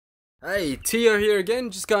Hey, Tio here again,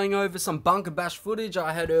 just going over some bunker bash footage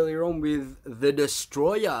I had earlier on with the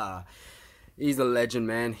Destroyer. He's a legend,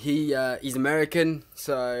 man. He's American,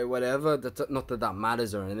 so whatever. Not that that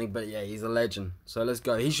matters or anything, but yeah, he's a legend. So let's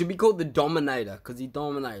go. He should be called the Dominator because he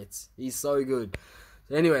dominates. He's so good.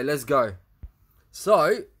 So anyway, let's go.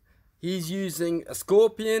 So he's using a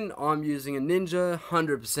Scorpion. I'm using a Ninja.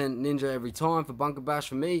 100% Ninja every time for bunker bash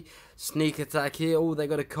for me. Sneak attack here. Oh, they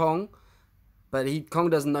got a Kong. But Kong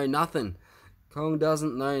doesn't know nothing. Kong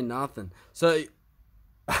doesn't know nothing. So,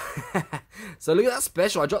 so look at that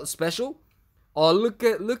special. I dropped the special. Oh, look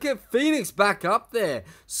at Phoenix back up there.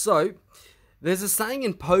 So, there's a saying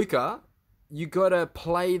in poker, you gotta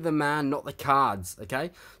play the man, not the cards.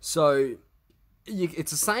 Okay, so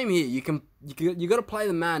it's the same here. You gotta play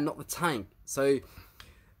the man, not the tank. So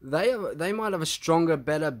they might have a stronger,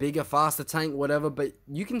 better, bigger, faster tank, whatever, but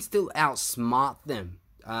you can still outsmart them.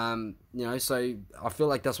 So I feel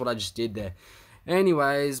like that's what I just did there.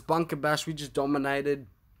 Anyways, bunker bash, we just dominated,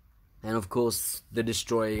 and of course the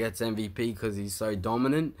Destroyer gets MVP because he's so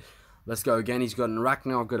dominant. Let's go again. He's got an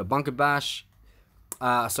Arachno. I've got a bunker bash.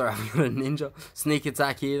 Sorry, I've got a Ninja. Sneak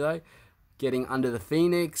attack here though, getting under the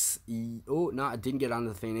Phoenix. Oh no, I didn't get under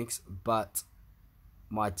the Phoenix, but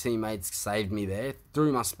my teammates saved me there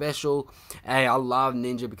through my special. Hey, I love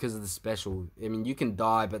Ninja because of the special. I mean, you can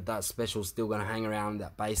die, but that special's still going to hang around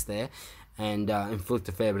that base there and inflict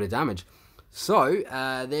a fair bit of damage. So,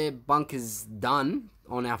 their bunker's done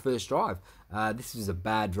on our first drive. This was a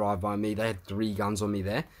bad drive by me. They had 3 guns on me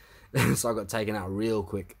there. So I got taken out real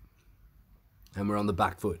quick. And we're on the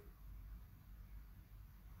back foot.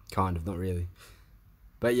 Kind of, not really.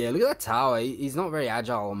 But yeah, look at that tower. He's not very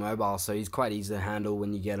agile or mobile, so he's quite easy to handle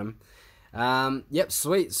when you get him. Yep,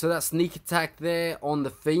 sweet. So that sneak attack there on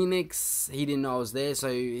the Phoenix, he didn't know I was there,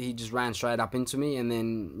 so he just ran straight up into me. And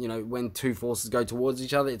then, you know, when 2 forces go towards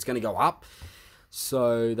each other, it's going to go up.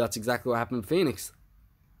 So that's exactly what happened with Phoenix.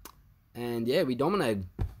 And yeah, we dominated.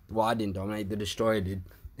 Well, I didn't dominate, the Destroyer did.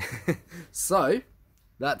 So,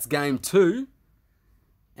 that's game 2.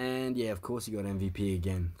 And yeah, of course you got MVP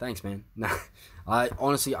again. Thanks, man. Nah, I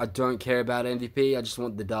don't care about MVP. I just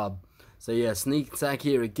want the dub. So yeah, sneak attack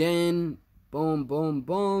here again. Boom, boom,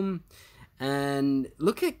 boom. And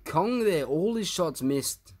look at Kong there. All his shots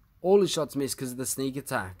missed. All his shots missed because of the sneak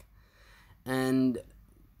attack. And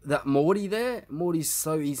that Morty there, Morty's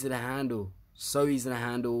so easy to handle. So easy to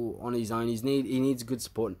handle on his own. He needs a good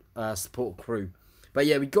support crew. But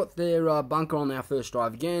yeah, we got their bunker on our first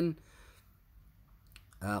drive again.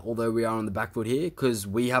 Although we are on the back foot here, because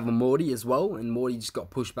we have a Morty as well, and Morty just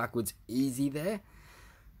got pushed backwards easy there.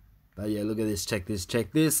 But yeah, look at this, check this,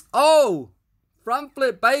 check this. Oh! Front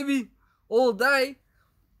flip, baby! All day!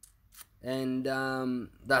 And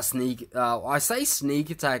that sneak, I say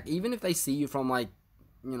sneak attack, even if they see you from like,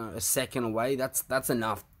 you know, a second away, that's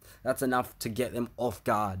enough. That's enough to get them off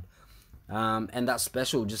guard. And that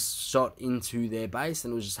special just shot into their base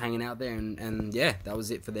and it was just hanging out there. And yeah, that was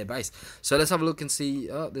it for their base. So let's have a look and see.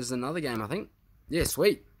 Oh, there's another game, I think. Yeah,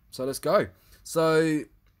 sweet. So let's go. So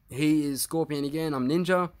he is Scorpion again. I'm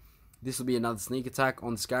Ninja. This will be another sneak attack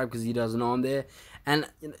on Scarab because he doesn't know I'm there. And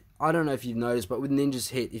you know, I don't know if you've noticed, but with Ninja's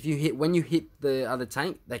hit, when you hit the other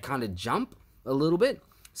tank, they kind of jump a little bit.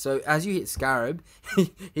 So as you hit Scarab,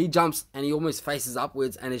 he jumps and he almost faces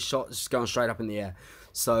upwards and his shot is just going straight up in the air.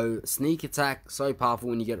 So sneak attack, so powerful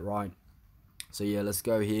when you get it right. So yeah, let's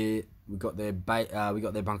go here. We got their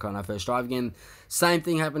bunker on our first drive again. Same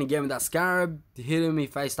thing happened again with that Scarab. Hit him, he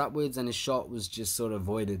faced upwards, and his shot was just sort of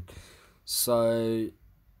voided. So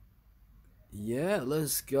yeah,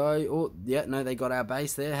 let's go. Oh yeah, no, they got our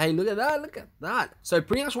base there. Hey, look at that! Look at that! So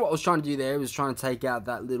pretty much what I was trying to do there was trying to take out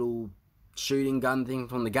that little shooting gun thing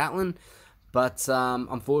from the Gatling. But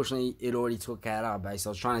unfortunately, it already took out our base. I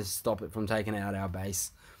was trying to stop it from taking out our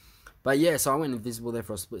base. But yeah, so I went invisible there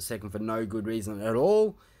for a split second for no good reason at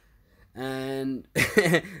all. And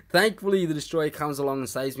thankfully, the Destroyer comes along and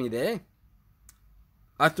saves me there.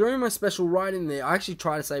 I threw my special right in there. I actually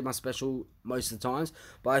try to save my special most of the times.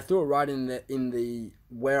 But I threw it right in the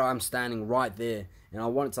where I'm standing right there. And I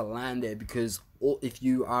wanted to land there because if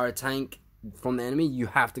you are a tank from the enemy, you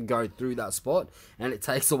have to go through that spot, and it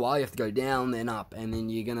takes a while. You have to go down, then up, and then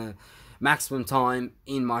you're gonna maximum time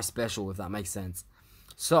in my special, if that makes sense.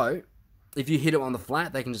 So if you hit it on the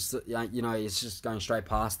flat, they can just, you know, it's just going straight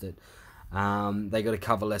past it. They got to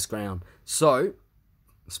cover less ground. So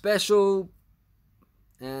special,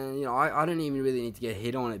 and you know, I don't even really need to get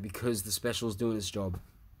hit on it because the special's doing its job.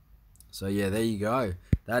 So yeah, there you go.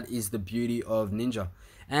 That is the beauty of Ninja.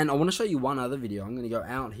 And I want to show you one other video. I'm going to go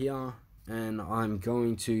out here and I'm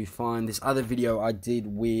going to find this other video I did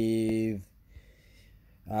with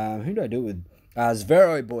Who do I do it with?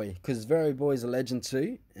 Zveroboy, because Zveroboy is a legend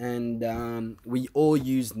too, and we all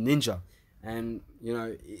use Ninja. And you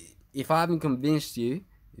know, if I haven't convinced you,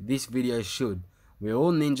 this video should. We're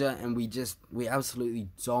all Ninja, and we absolutely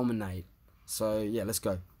dominate. So yeah, let's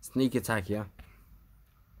go. Sneak attack here.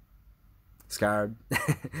 Scarab.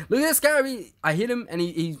 Look at that Scarab. I hit him, and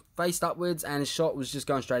he faced upwards, and his shot was just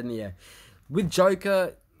going straight in the air. With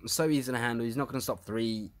Joker, so easy to handle. He's not going to stop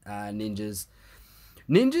 3 ninjas.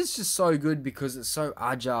 Ninja's just so good because it's so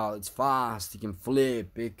agile. It's fast. It can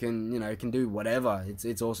flip. It can, it can do whatever.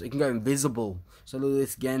 It's also, it can go invisible. So look at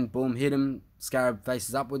this again. Boom, hit him. Scarab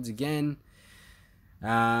faces upwards again.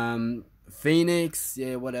 Phoenix,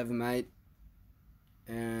 yeah, whatever, mate.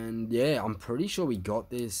 And yeah, I'm pretty sure we got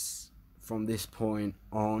this from this point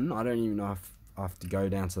on. I don't even know if I have to go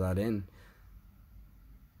down to that end.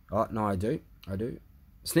 Oh, no, I do.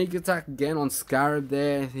 Sneak attack again on Scarab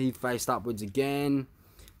there. He faced upwards again.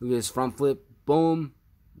 Look at his front flip. Boom.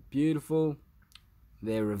 Beautiful.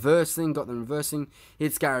 They're reversing. Got them reversing.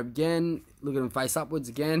 Hit Scarab again. Look at him face upwards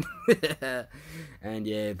again. And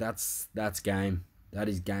yeah, that's game. That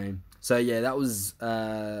is game. So yeah, that was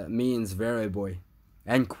me and Zveroboy.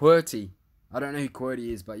 And QWERTY. I don't know who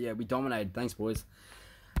QWERTY is, but yeah, we dominated. Thanks, boys.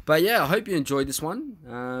 But yeah, I hope you enjoyed this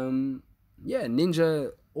one. Yeah,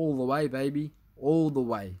 Ninja all the way, baby. All the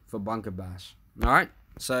way for Bunker Bash. Alright?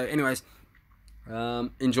 So anyways,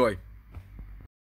 enjoy.